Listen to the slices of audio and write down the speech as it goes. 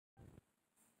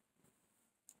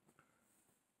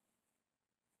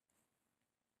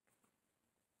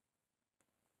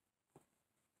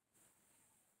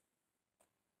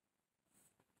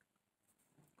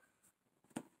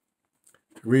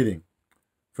reading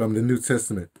from the New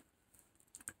Testament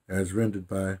as rendered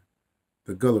by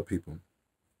the Gullah people.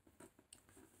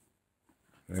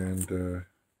 And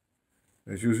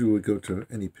as usual, we go to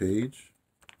any page.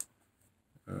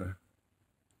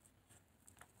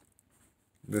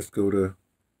 Let's go to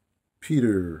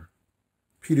Peter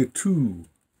 2.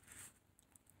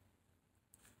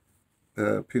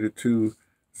 Peter 2,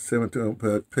 7,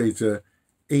 page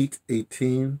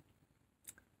 818.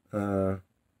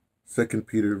 2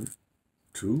 Peter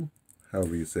 2,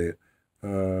 however you say it.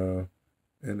 And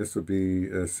this will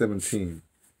be 17.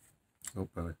 Oh,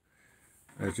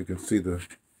 as you can see, the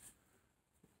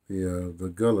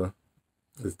Gullah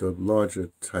is the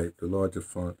larger type, the larger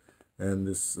font, and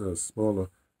this smaller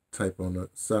type on the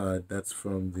side, that's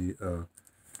from the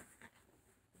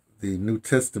New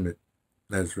Testament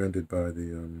as rendered by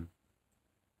the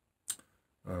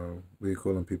what do you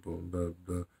call them people?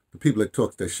 The people that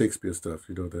talk that Shakespeare stuff,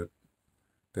 you know,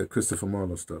 that Christopher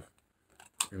Marlowe stuff,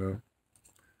 you know.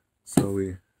 So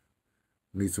we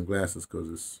need some glasses because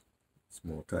it's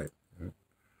small type. Right?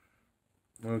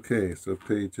 Okay, so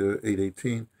page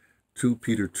 818, 2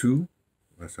 Peter 2.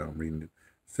 That's how I'm reading it.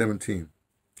 17.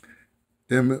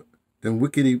 Them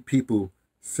wickedy people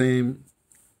same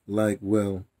like,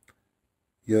 well,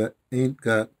 ya ain't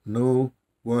got no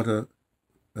water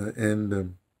in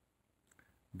them.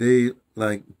 They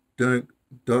like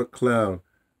dark cloud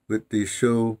with the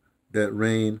show that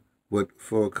rain what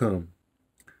for come.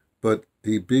 But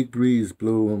the big breeze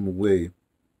blow 'em away,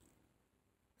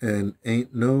 and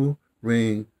ain't no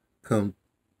rain come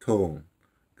tall.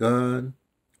 God,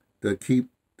 to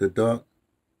keep the dark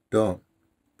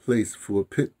place for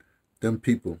pit them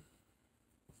people.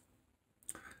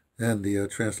 And the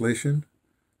translation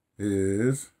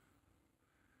is,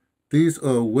 these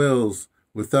are wells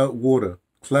without water,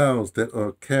 clouds that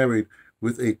are carried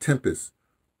with a tempest,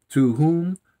 to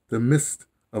whom the mist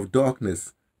of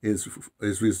darkness is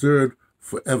reserved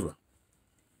forever.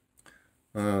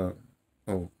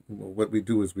 What we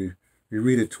do is we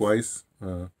read it twice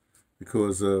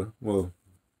because, well,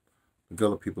 the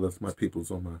Gullah people, that's my peoples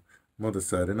on my mother's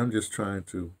side, and I'm trying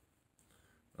to,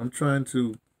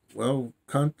 well,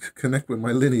 connect with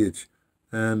my lineage,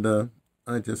 and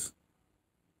I just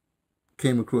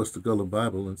came across the Gullah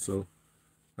Bible, and so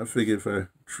I figured if I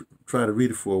try to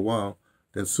read it for a while,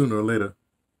 then sooner or later,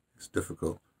 it's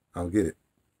difficult, I'll get it.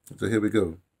 So here we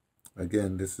go.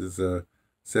 Again, this is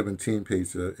 17,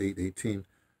 page 818,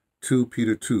 2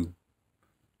 Peter 2.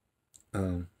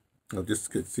 I'll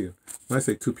just see it. When I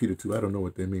say 2 Peter 2, I don't know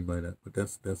what they mean by that, but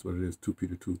that's what it is, 2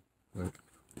 Peter 2. Right?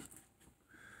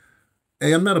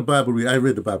 Hey, I'm not a Bible reader. I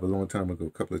read the Bible a long time ago,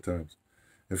 a couple of times.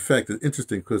 In fact, it's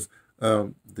interesting because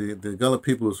the Gullah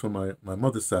people was from my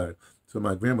mother's side, so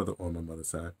my grandmother on my mother's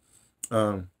side.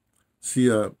 She,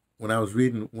 when I was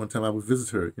reading one time, I would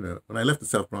visit her. You know, when I left the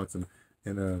South Bronx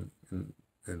in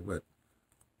what,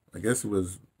 I guess it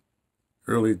was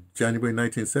early January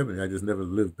 1970. I just never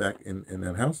lived back in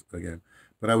that house again.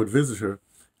 But I would visit her,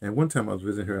 and one time I was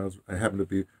visiting her, I happened to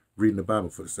be reading the Bible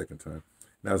for the second time.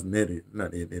 And I was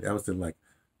I was in like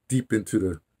deep into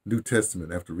the New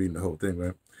Testament after reading the whole thing,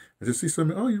 right? And so she told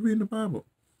me, "Oh, you're reading the Bible?"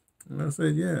 And I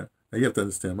said, "Yeah." Now you have to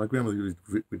understand, my grandmother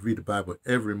would read the Bible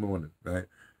every morning, right?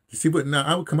 She would. Now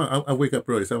I would come out. I wake up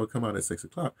early, so I would come out at 6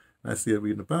 o'clock, and I see her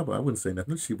reading the Bible. I wouldn't say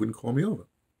nothing. She wouldn't call me over.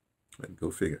 I'd go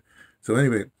figure. So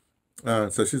anyway,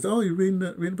 so she said, "Oh, you reading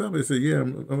the Bible?" I said, "Yeah,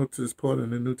 I'm up to this part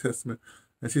in the New Testament."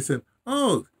 And she said,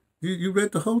 "Oh, you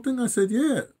read the whole thing?" I said,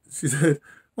 "Yeah." She said,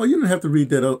 "Well, you don't have to read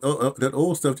that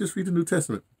old stuff. Just read the New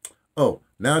Testament." Oh,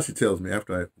 now she tells me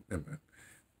after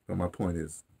but my point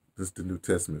is, this is the New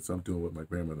Testament, so I'm doing what my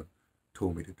grandmother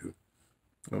told me to do.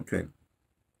 Okay.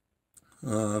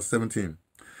 17.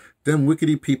 Them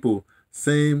wickedy people,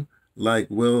 same like,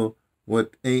 well,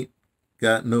 what ain't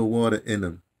got no water in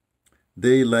them.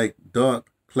 They like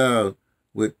dark cloud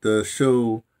with the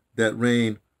show that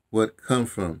rain what come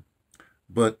from.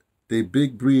 But they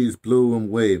big breeze blow 'em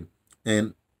away,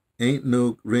 and ain't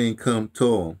no rain come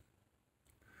tall.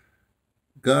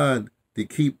 God, to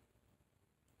keep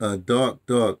a dark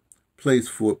place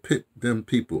for pit them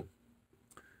people.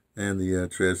 And the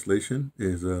translation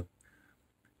is,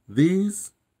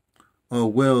 these are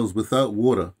wells without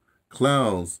water,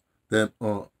 clouds that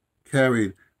are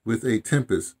carried with a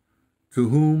tempest, to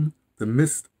whom the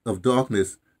mist of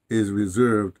darkness is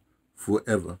reserved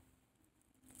forever.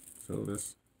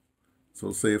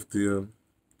 So saith the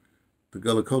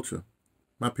Gullah culture,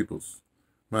 my peoples,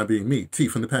 my being me, T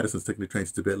from the Pattersons, taking the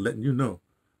trains to Tibet, letting you know,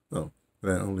 well,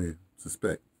 that I only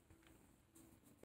suspect.